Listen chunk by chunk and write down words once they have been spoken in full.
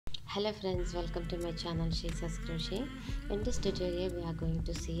Hello friends, welcome to my channel Sheisa's Crochet. In this tutorial we are going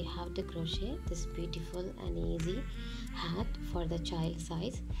to see how to crochet this beautiful and easy hat for the child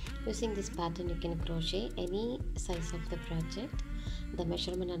size. Using this pattern you can crochet any size of the project. The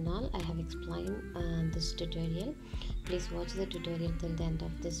measurement and all I have explained in this tutorial. Please watch the tutorial till the end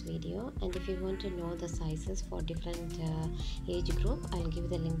of this video, and if you want to know the sizes for different age group, I'll give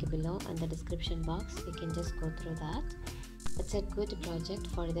the link below in the description box. You can just go through that. It's a good project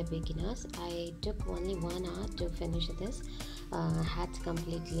for the beginners. I took only 1 hour to finish this hat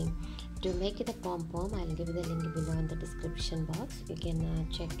completely. To make it a pom-pom, I'll give the link below in the description box. You can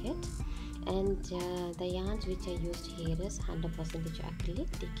check it. And the yarns which I used here is 100% acrylic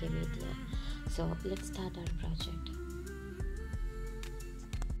DK weight yarn. So let's start our project.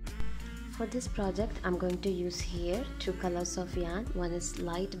 For this project I'm going to use here 2 colors of yarn. One is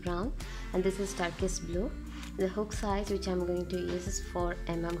light brown and this is turquoise blue. The hook size which I'm going to use is 4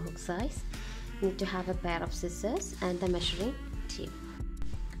 mm hook size. You need to have a pair of scissors and the measuring tape.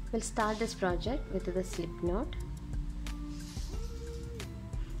 We'll start this project with the slip knot,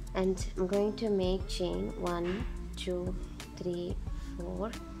 and I'm going to make chain 1, 2, 3,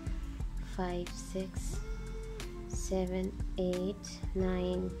 4, 5, 6, 7, 8,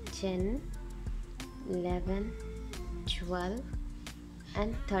 9, 10, 11, 12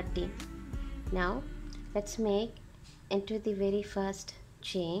 and 13. Now let's make into the very first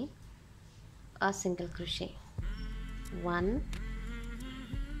chain a single crochet. 1,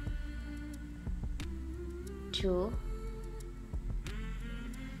 2,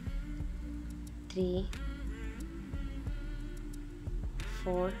 3,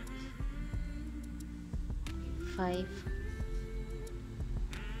 4, 5,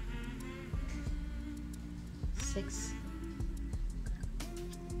 6,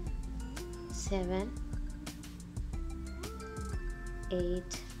 7, 8,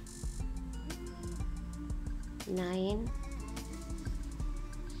 9,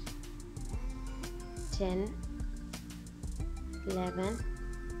 10, 11,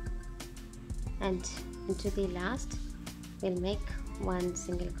 and into the last we'll make 1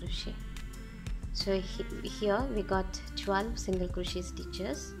 single crochet. So here we got 12 single crochet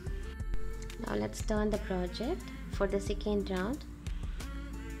stitches. Now let's turn the project. For the second round,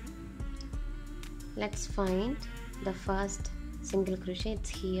 let's find the first single crochet. It's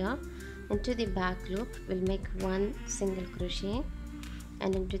here. Into the back loop we'll make 1 single crochet,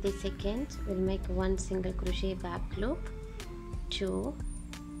 and into the second we'll make 1 single crochet back loop, 2,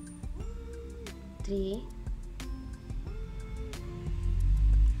 3,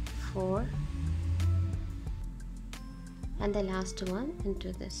 4, and the last one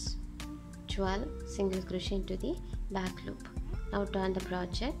into this 12 single crochet into the back loop. Now turn the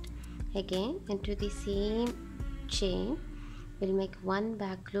project. Again into the same chain we'll make 1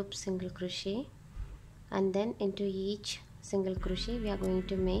 back loop single crochet, and then into each single crochet we are going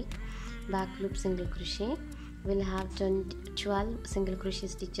to make back loop single crochet. We'll have 12 single crochet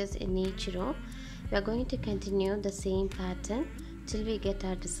stitches in each row. We are going to continue the same pattern till we get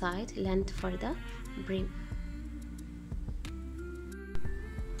our desired length for the brim.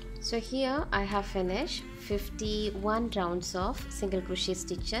 So here I have finished 51 rounds of single crochet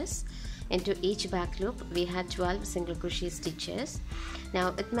stitches. Into each back loop we had 12 single crochet stitches.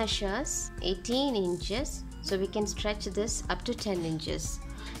 Now it measures 18 inches, so we can stretch this up to 10 inches.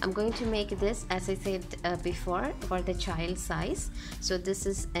 I'm going to make this, as I said before, for the child size, so this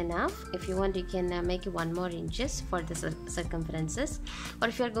is enough. If you want you can make 1 more inches for the circumferences, or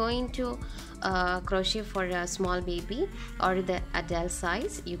if you're going to crochet for a small baby or the adult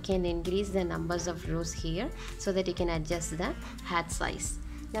size, you can increase the numbers of rows here so that you can adjust the hat size.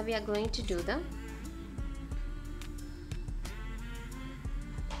 Now we are going to do the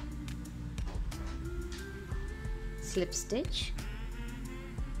slip stitch.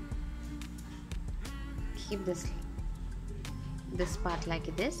 Keep this part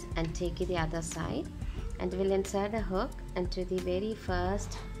like this and take the other side, and we'll insert the hook into the very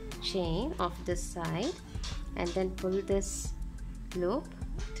first chain of this side, and then pull this loop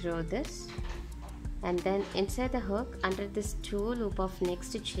through this, and then insert the hook under this 2 loop of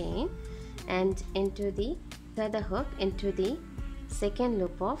next chain, and insert the hook into the second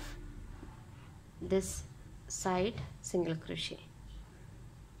loop of this side single crochet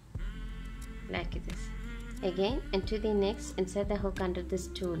like this. Again into the next, insert the hook under this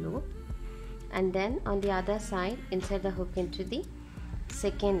 2 loop, and then on the other side insert the hook into the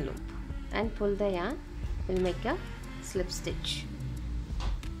second loop and pull the yarn. We'll make a slip stitch.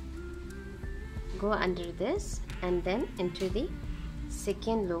 Go under this and then into the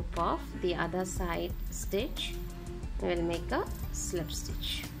second loop of the other side stitch we'll make a slip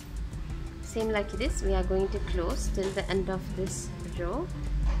stitch. Same like this, we are going to close till the end of this row.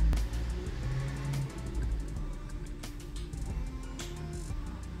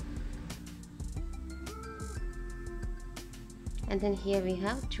 And then here we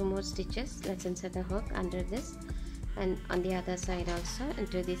have 2 more stitches. Let's insert the hook under this, and on the other side also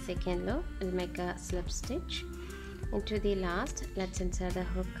into the second loop we'll make a slip stitch. Into the last, let's insert the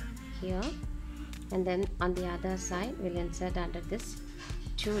hook here, and then on the other side we'll insert under this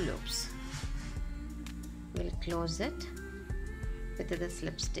 2 loops. We'll close it with the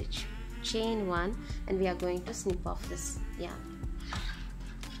slip stitch, chain 1, and we are going to snip off this yarn.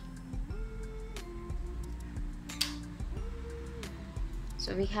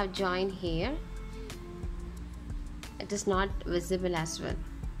 So we have joined here. It is not visible as well.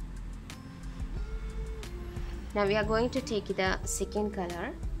 Now we are going to take the second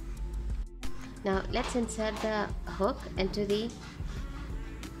color. Now let's insert the hook into the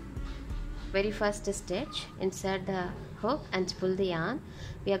very first stitch. Insert the hook and pull the yarn.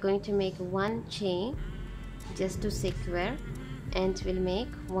 We are going to make 1 chain just to secure, and we'll make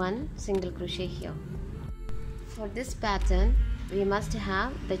 1 single crochet here. For this pattern we must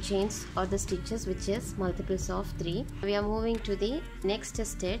have the chains or the stitches which is multiples of 3. We are moving to the next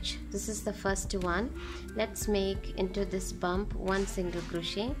stitch. This is the first one. Let's make into this bump 1 single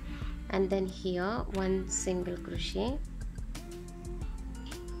crochet, and then here 1 single crochet,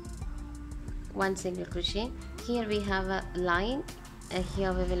 1 single crochet. Here we have a line,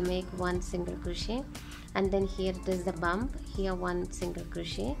 here we will make 1 single crochet, and then here it is the bump, here 1 single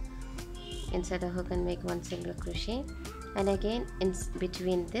crochet. Insert the hook and make 1 single crochet, and again in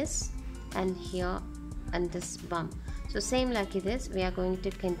between this and here and this bump. So same like this we are going to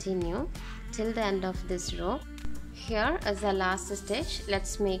continue till the end of this row. Here is the last stitch.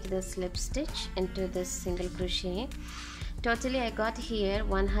 Let's make the slip stitch into this single crochet. Totally I got here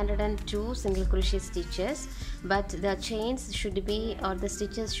 102 single crochet stitches, but the chains should be, or the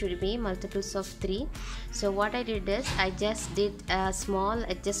stitches should be multiples of 3. So what I did is I just did a small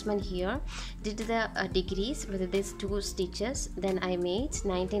adjustment here, did the degrees with these 2 stitches, then I made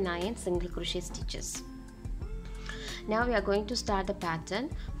 99 single crochet stitches. Now we are going to start the pattern.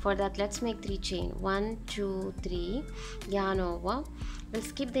 For that let's make 3 chain, 1 2 3, yarn over. We'll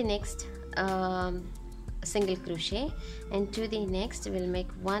skip the next single crochet, and to the next we'll make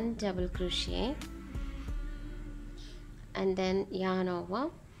 1 double crochet, and then yarn over,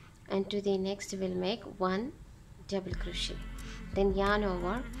 and to the next we'll make 1 double crochet, then yarn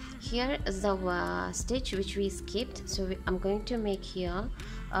over. Here is the stitch which we skipped, so I'm going to make here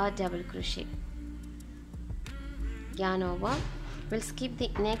a double crochet, yarn over. We'll skip the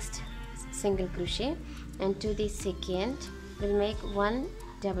next single crochet, and to the second we'll make 1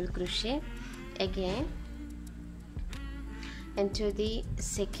 double crochet again, and to the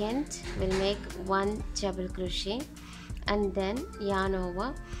second we'll make 1 double crochet, and then yarn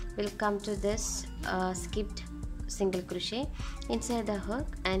over. We'll come to this skipped single crochet, insert the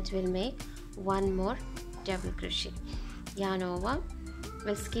hook, and we'll make 1 more double crochet, yarn over.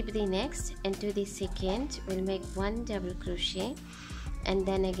 We'll skip the next, and to the second we'll make 1 double crochet, and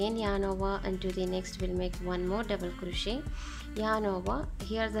then again yarn over, and to the next we'll make 1 more double crochet, yarn over.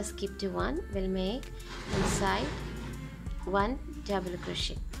 Here the skipped one we'll make inside 1 double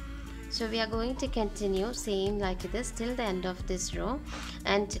crochet. So we are going to continue same like this till the end of this row,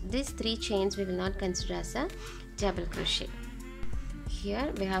 and these 3 chains we will not consider as a double crochet.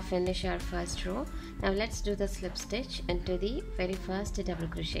 Here we have finished our first row. Now let's do the slip stitch into the very first double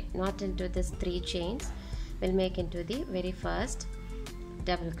crochet, not into this 3 chains. We'll make into the very first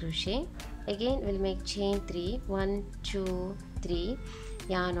double crochet. Again we'll make chain 3, 1 2 3,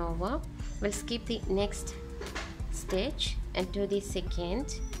 yarn over. We'll skip the next stitch, and to the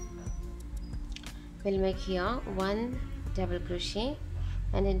second we'll make here 1 double crochet,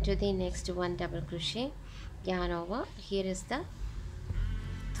 and into the next 1 double crochet, yarn over. Here is the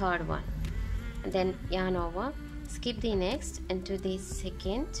third one, and then yarn over. Skip the next, and to the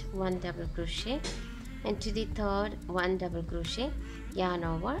second 1 double crochet, and to the third 1 double crochet, yarn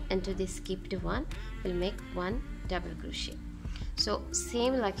over, and to the skipped one we'll make 1 double crochet. So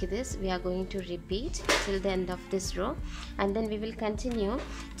same like this we are going to repeat till the end of this row, and then we will continue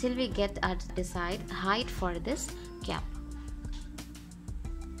till we get our desired height for this cap.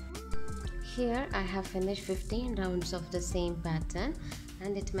 Here I have finished 15 rounds of the same pattern,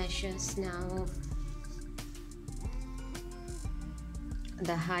 and it measures now,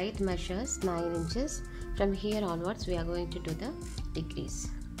 the height measures 9 inches. From here onwards we are going to do the degrees.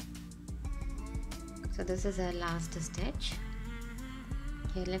 So this is our last stitch.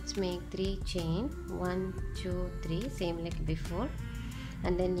 Here let's make 3 chain, 1 2 3, same like before.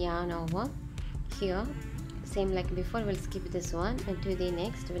 and then yarn over. Here same like before, we'll skip this one. Into the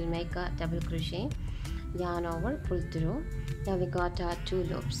next we'll make a double crochet, yarn over, pull through. Now we got our 2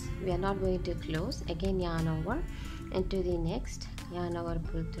 loops. We are not going to close. Again yarn over, into the next, yarn over,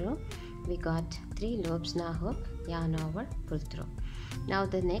 pull through. We got 3 loops. Now hook, yarn over, pull through. Now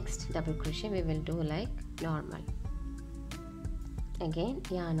the next double crochet we will do like normal. Again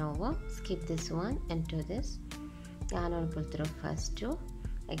yarn over, skip this one, into this, yarn over, pull through first 2.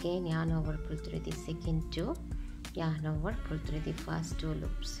 Again yarn over, pull through the second 2, yarn over, pull through the first 2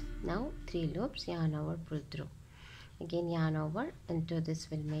 loops. Now 3 loops, yarn over, pull through. Again yarn over, into this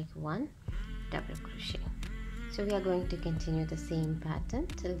will make 1 double crochet. So we are going to continue the same pattern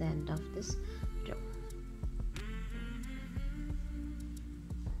till the end of this row.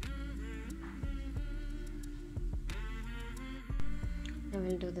 Now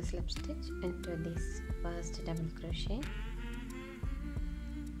we'll do the slip stitch into this first double crochet,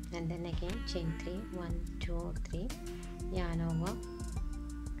 and then again chain 3, 1 2 3, yarn over,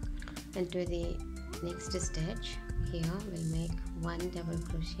 into the next stitch. Here we'll make 1 double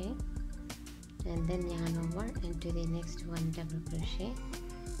crochet, and then yarn over, into the next 1 double crochet.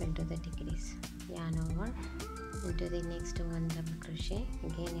 We'll do the decrease, yarn over, into the next 1 double crochet,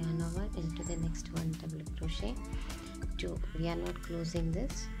 again yarn over, into the next 1 double crochet, 2. We are not closing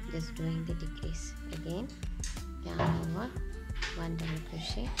this, just doing the decrease. Again yarn over, 1 double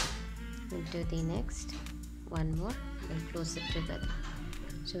crochet, into the next 1 more, we'll close it together.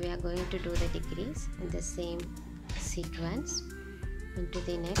 So we are going to do the decrease in the same sequence. Into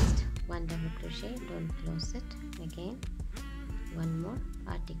the next 1 double crochet, don't close it. Again 1 more,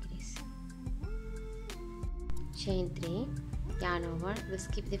 or decrease. Chain 3, yarn over, we'll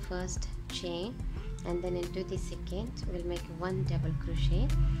skip the first chain, and then into the second we'll make 1 double crochet,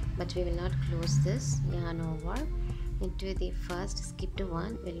 but we will not close this. Yarn over, into the first skipped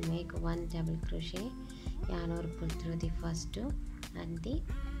one, we'll make 1 double crochet, yarn over, pull through the first 2 and the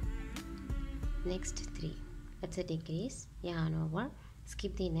next 3. That's a decrease, yarn over,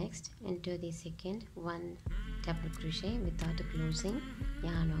 skip the next, into the second 1 double crochet without closing,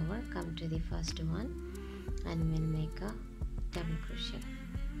 yarn over, come to the first one, and we'll make a double crochet.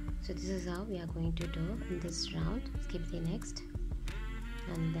 So this is how we are going to do in this round. Skip the next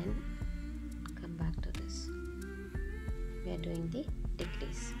and then come back to this. We are doing the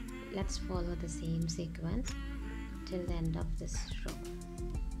decrease. Let's follow the same sequence till the end of this row.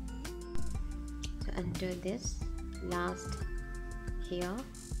 So under this last here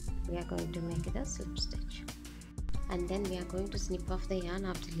we are going to make the slip stitch, and then we are going to snip off the yarn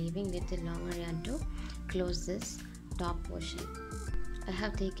after leaving little longer yarn to close this top portion. I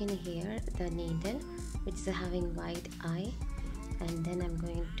have taken here the needle which is having wide eye, and then I'm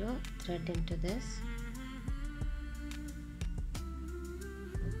going to thread into this.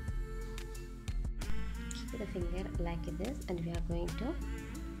 Keep the finger like this, and we are going to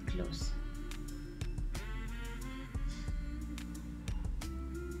close.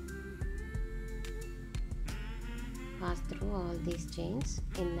 Pass through all these chains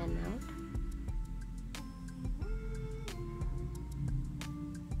in and out.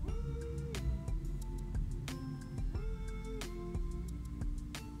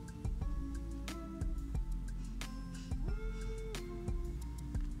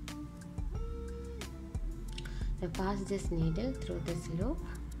 Now pass this needle through this loop,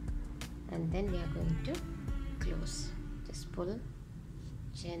 and then we are going to close. Just pull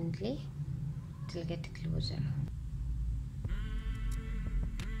gently till get closer.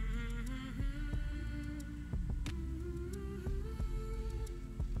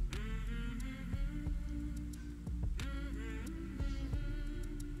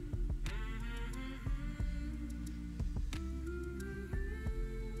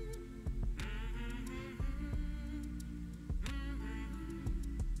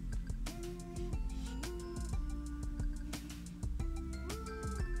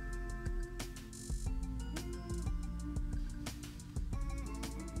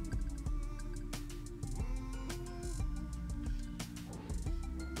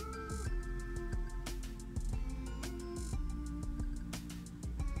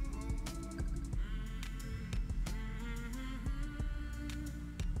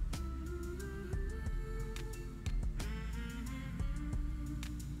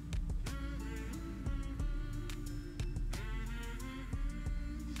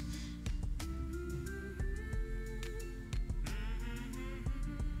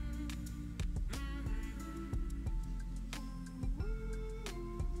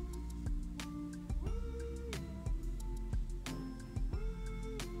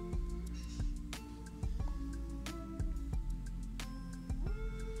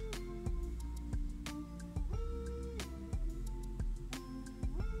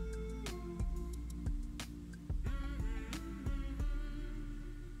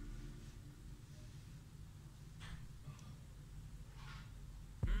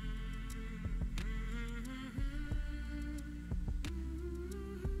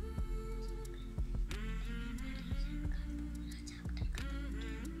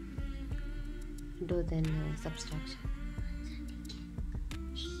 do then subtraction.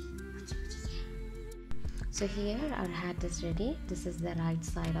 So here our hat is ready. This is the right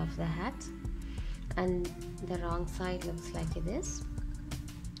side of the hat, and the wrong side looks like this.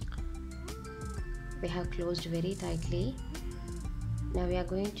 We have closed very tightly. Now we are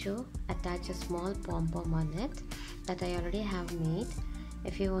going to attach a small pom-pom on it that I already have made.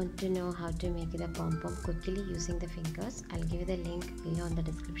 If you want to know how to make the pom-pom quickly using the fingers, I'll give you the link below in the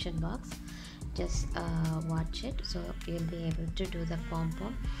description box. Just watch it, so you'll be able to do the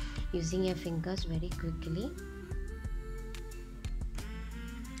pom-pom using your fingers very quickly.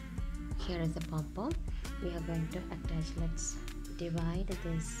 Here is the pom-pom. We are going to attach. Let's divide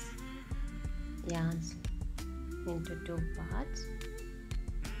this yarns into two parts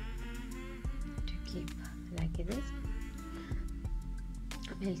to keep like this.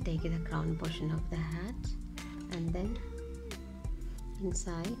 We'll take the crown portion of the hat, and then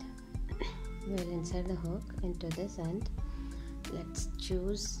inside we'll insert the hook into this end. Let's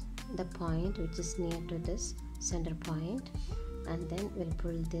choose the point which is near to this center point, and then we'll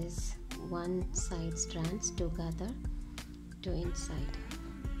pull this one side strands together to inside.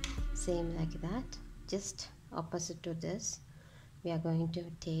 Same like that, just opposite to this, we are going to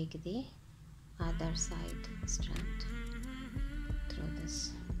take the other side strand through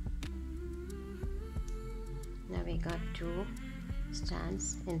this. Now we got two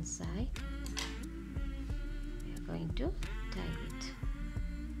strands inside. We are going to tie it.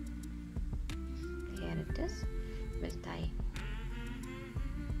 Here it is. We'll tie.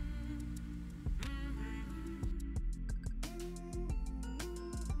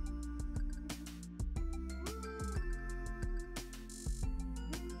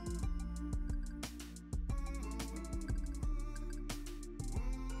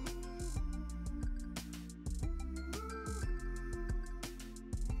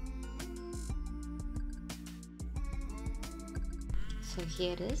 So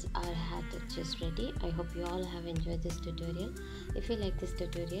here is our hat just ready. I hope you all have enjoyed this tutorial. If you like this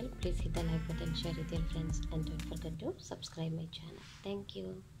tutorial, please hit the like button, share with your friends, and don't forget to subscribe my channel. Thank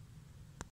you.